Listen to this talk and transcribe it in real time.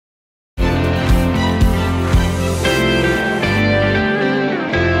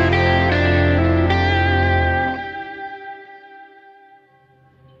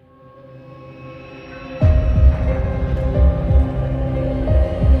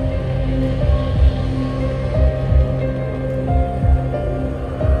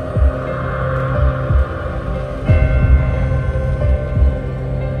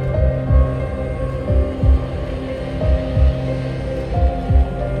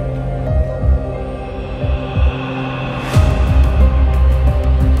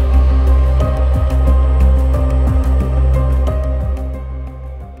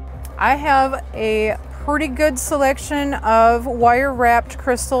I have a pretty good selection of wire wrapped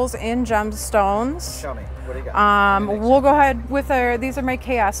crystals and gemstones. Show me. What do you got? We'll go ahead with these are my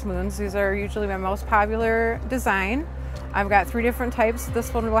Chaos Moons. These are usually my most popular design. I've got 3 different types.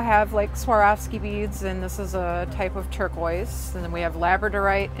 This one will have like Swarovski beads, and this is a type of turquoise. And then we have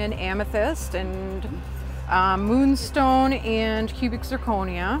labradorite and amethyst, and moonstone and cubic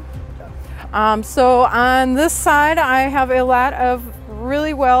zirconia. So on this side, I have a lot of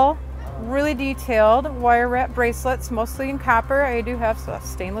really detailed wire wrap bracelets, mostly in copper. I do have a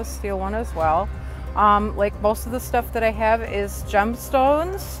stainless steel one as well. Like most of the stuff that I have is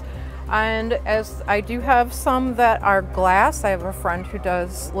gemstones. And as I do have some that are glass, I have a friend who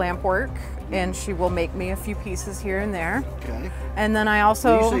does lamp work, and she will make me a few pieces here and there. Okay. And then I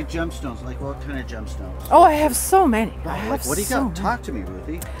also... When you say gemstones, like what kind of gemstones? Oh, I have so many. What do you got? Talk to me,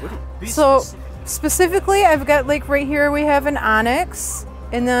 Ruthie. So specifically, I've got like right here we have an onyx,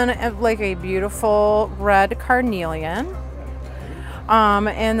 and then like a beautiful red carnelian.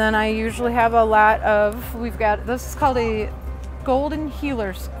 And then I usually have a lot of, this is called a golden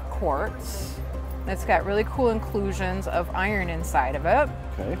healer's quartz. It's got really cool inclusions of iron inside of it.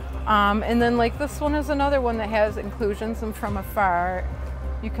 Okay. And then like this one is another one that has inclusions, and from afar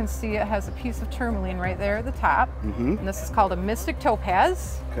you can see it has a piece of tourmaline right there at the top. And this is called a mystic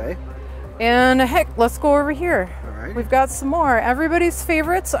topaz. Okay. And heck, let's go over here. All right. We've got some more. Everybody's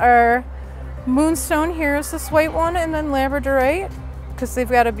favorites are moonstone. Here's this white one, and then labradorite, because they've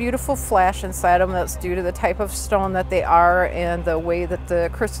got a beautiful flash inside them that's due to the type of stone that they are and the way that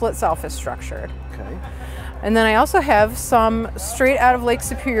the crystal itself is structured. Okay. And then I also have some straight out of Lake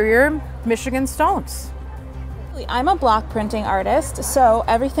Superior, Michigan stones. I'm a block printing artist, so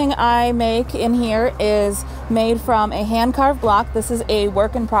everything I make in here is made from a hand-carved block. This is a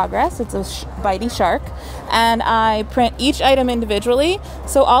work in progress. It's a bitey shark, and I print each item individually.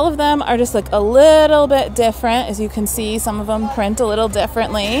 So all of them are just like a little bit different. As you can see, some of them print a little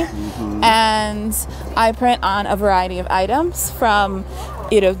differently. And I print on a variety of items from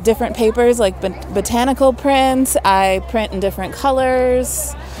different papers like botanical prints. I print in different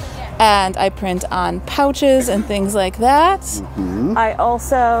colors. And I print on pouches and things like that. I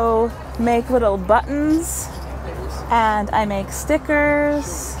also make little buttons, and I make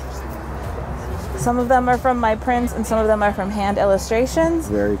stickers. Some of them are from my prints, and some of them are from hand illustrations.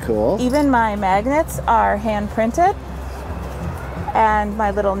 Very cool. Even my magnets are hand printed. And my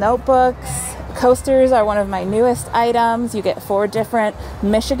little notebooks. Coasters are one of my newest items. You get 4 different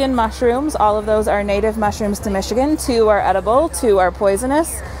Michigan mushrooms. All of those are native mushrooms to Michigan. 2 are edible, 2 are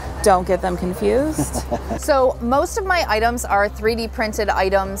poisonous. Don't get them confused. So most of my items are 3D printed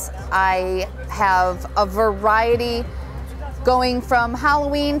items. I have a variety going from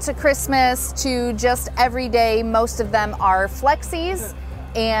Halloween to Christmas to just every day. Most of them are flexies.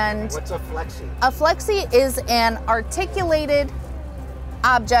 And what's a flexi? A flexi is an articulated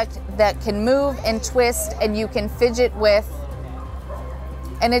object that can move and twist, and you can fidget with,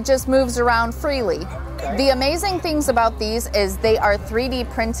 and it just moves around freely. The amazing things about these is they are 3D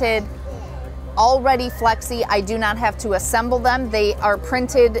printed, already flexi. I do not have to assemble them. They are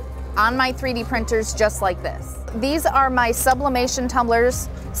printed on my 3D printers just like this. These are my sublimation tumblers.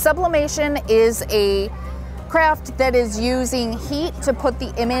 Sublimation is a craft that is using heat to put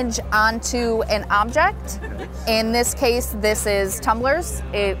the image onto an object. In this case, this is tumblers.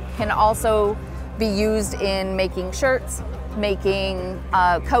 It can also be used in making shirts, making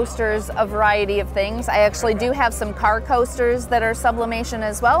coasters, a variety of things. I actually do have some car coasters that are sublimation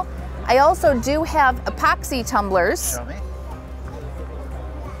as well. I also do have epoxy tumblers. Show me.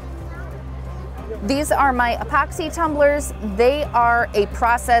 These are my epoxy tumblers. They are a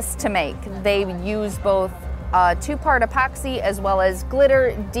process to make. They use both 2-part epoxy as well as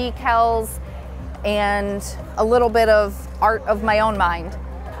glitter, decals, and a little bit of art of my own mind.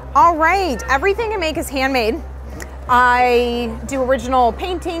 All right, everything I make is handmade. I do original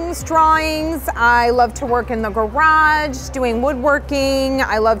paintings, drawings. I love to work in the garage, doing woodworking.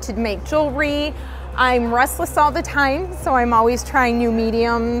 I love to make jewelry. I'm restless all the time, so I'm always trying new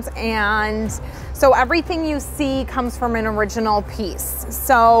mediums, and so everything you see comes from an original piece.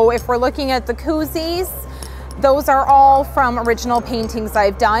 So if we're looking at the koozies, those are all from original paintings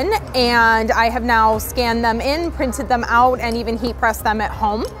I've done, and I have now scanned them in, printed them out, and even heat pressed them at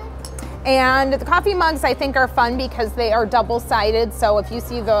home. And the coffee mugs I think are fun because they are double-sided, so if you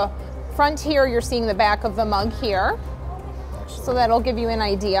see the front here, you're seeing the back of the mug here. So that'll give you an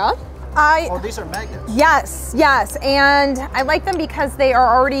idea. Oh, these are magnets. Yes, yes, and I like them because they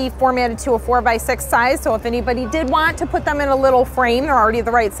are already formatted to a 4x6 size, so if anybody did want to put them in a little frame, they're already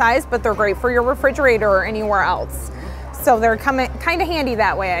the right size, but they're great for your refrigerator or anywhere else. So they're kind of handy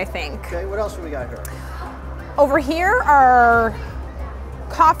that way, I think. Okay, what else do we got here? Over here are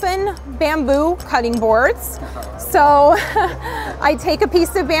coffin bamboo cutting boards. So I take a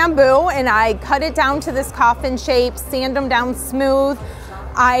piece of bamboo and I cut it down to this coffin shape, sand them down smooth.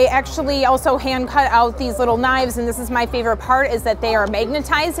 I actually also hand cut out these little knives, and this is my favorite part, is that they are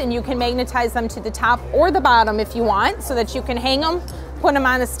magnetized, and you can magnetize them to the top or the bottom if you want, so that you can hang them, put them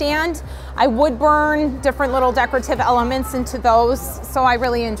on a stand. I would burn different little decorative elements into those, so I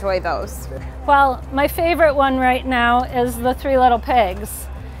really enjoy those. Well, my favorite one right now is the Three Little Pigs.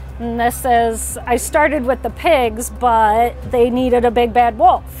 And this is, I started with the pigs, but they needed a big bad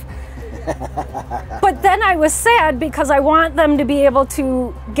wolf. But then I was sad because I want them to be able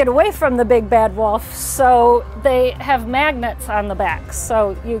to get away from the big bad wolf, so they have magnets on the back,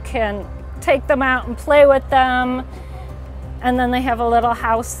 so you can take them out and play with them, and then they have a little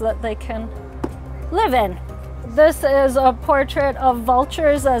house that they can live in. This is a portrait of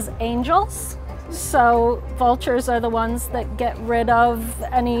vultures as angels. So vultures are the ones that get rid of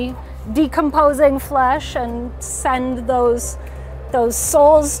any decomposing flesh and send those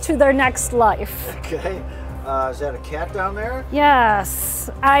souls to their next life. Okay. Is that a cat down there? Yes.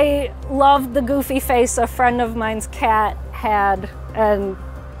 I loved the goofy face a friend of mine's cat had and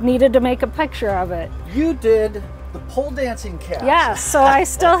needed to make a picture of it. You did the pole dancing cat. Yes, so I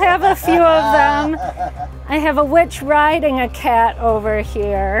still have a few of them. I have a witch riding a cat over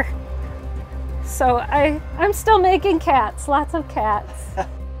here. So I'm still making cats, lots of cats.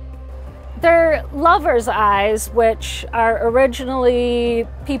 They're lover's eyes, which are originally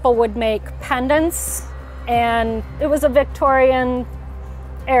people would make pendants, and it was a Victorian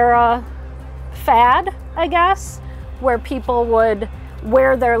era fad, I guess, where people would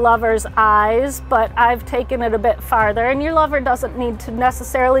wear their lover's eyes, but I've taken it a bit farther, and your lover doesn't need to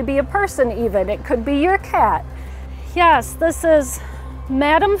necessarily be a person even. It could be your cat. Yes, this is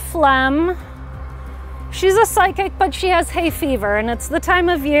Madame Phlegm. She's a psychic, but she has hay fever, and it's the time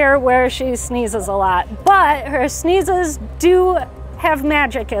of year where she sneezes a lot. But her sneezes do have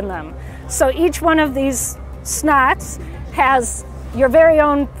magic in them. So each one of these snots has your very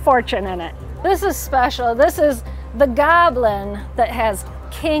own fortune in it. This is special. This is the goblin that has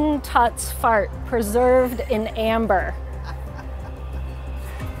King Tut's fart preserved in amber.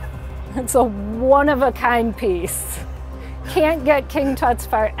 It's a one-of-a-kind piece. Can't get King Tut's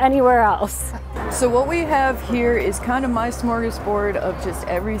fart anywhere else. So what we have here is kind of my smorgasbord of just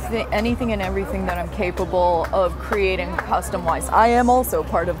everything, anything and everything that I'm capable of creating custom-wise. I am also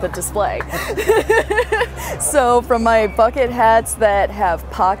part of the display. So from my bucket hats that have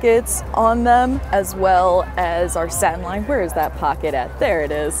pockets on them, as well as our satin line. Where is that pocket at? There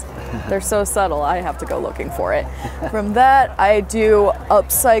it is. They're so subtle, I have to go looking for it. From that, I do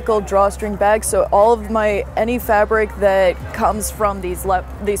upcycled drawstring bags. So all of any fabric that comes from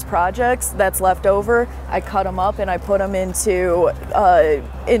these projects that's left over, I cut them up and I put them into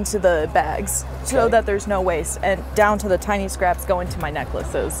the bags, so that there's no waste, and down to the tiny scraps go into my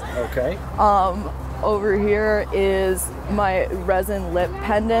necklaces. Okay. Over here is my resin lip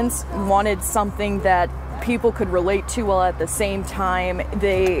pendants. Wanted something that people could relate to, while at the same time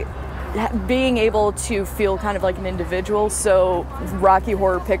being able to feel kind of like an individual. So Rocky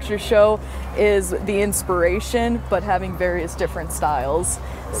Horror Picture Show is the inspiration, but having various different styles.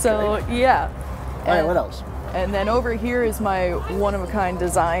 Okay. So yeah. All right, what else? And then over here is my one-of-a-kind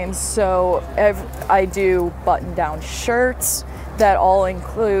designs. So I do button-down shirts that all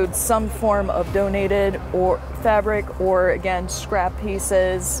include some form of donated or fabric, or again, scrap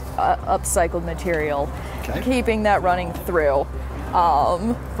pieces, upcycled material, keeping that running through.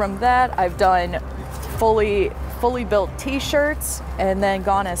 From that, I've done fully built t-shirts, and then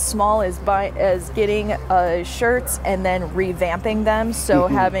gone as small as getting shirts and then revamping them. So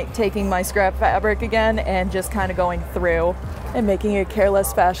taking my scrap fabric again and just kind of going through and making a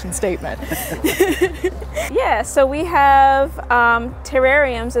careless fashion statement. Yeah, so we have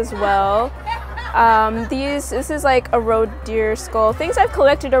terrariums as well. This is like a roe deer skull, things I've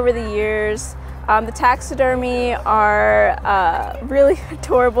collected over the years. The taxidermy are really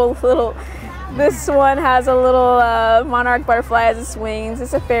adorable little. This one has a little monarch butterfly as it swings.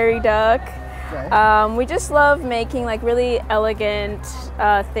 It's a fairy duck. Okay. We just love making like really elegant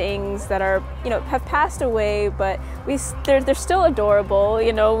things that are, have passed away, but they're still adorable.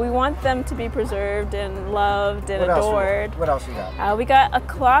 We want them to be preserved and loved and adored. What else you got? We got a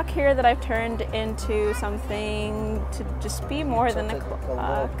clock here that I've turned into something to just be more than a clock. A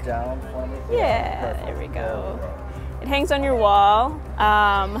little down for me. Yeah, there we go. It hangs on your wall.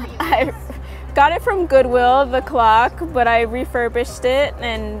 I got it from Goodwill, the clock, but I refurbished it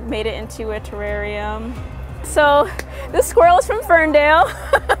and made it into a terrarium. So this squirrel is from Ferndale.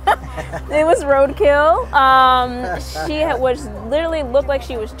 It was roadkill. She was literally looked like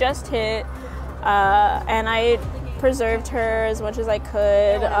she was just hit, and I preserved her as much as I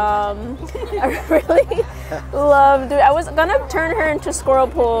could. I really loved it. I was gonna turn her into squirrel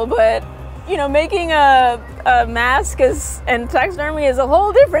pool, but you know, making a mask and taxidermy is a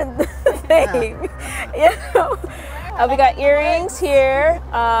whole different thing. You know, we got earrings here.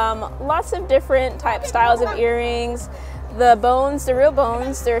 Lots of different styles of earrings. The bones, the real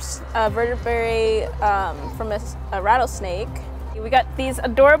bones, they're vertebrae from a rattlesnake. We got these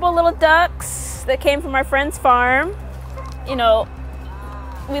adorable little ducks that came from our friend's farm. You know,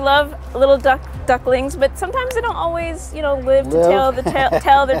 we love little ducklings, but sometimes they don't always, you know, live to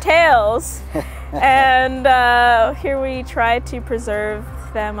tell their tales. And here we try to preserve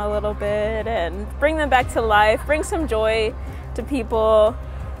them a little bit and bring them back to life, bring some joy to people.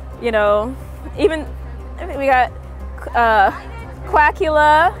 You know, even I think we got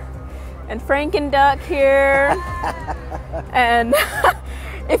Quackula and Frankenduck here. And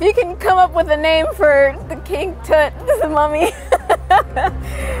if you can come up with a name for the King Tut, the mummy.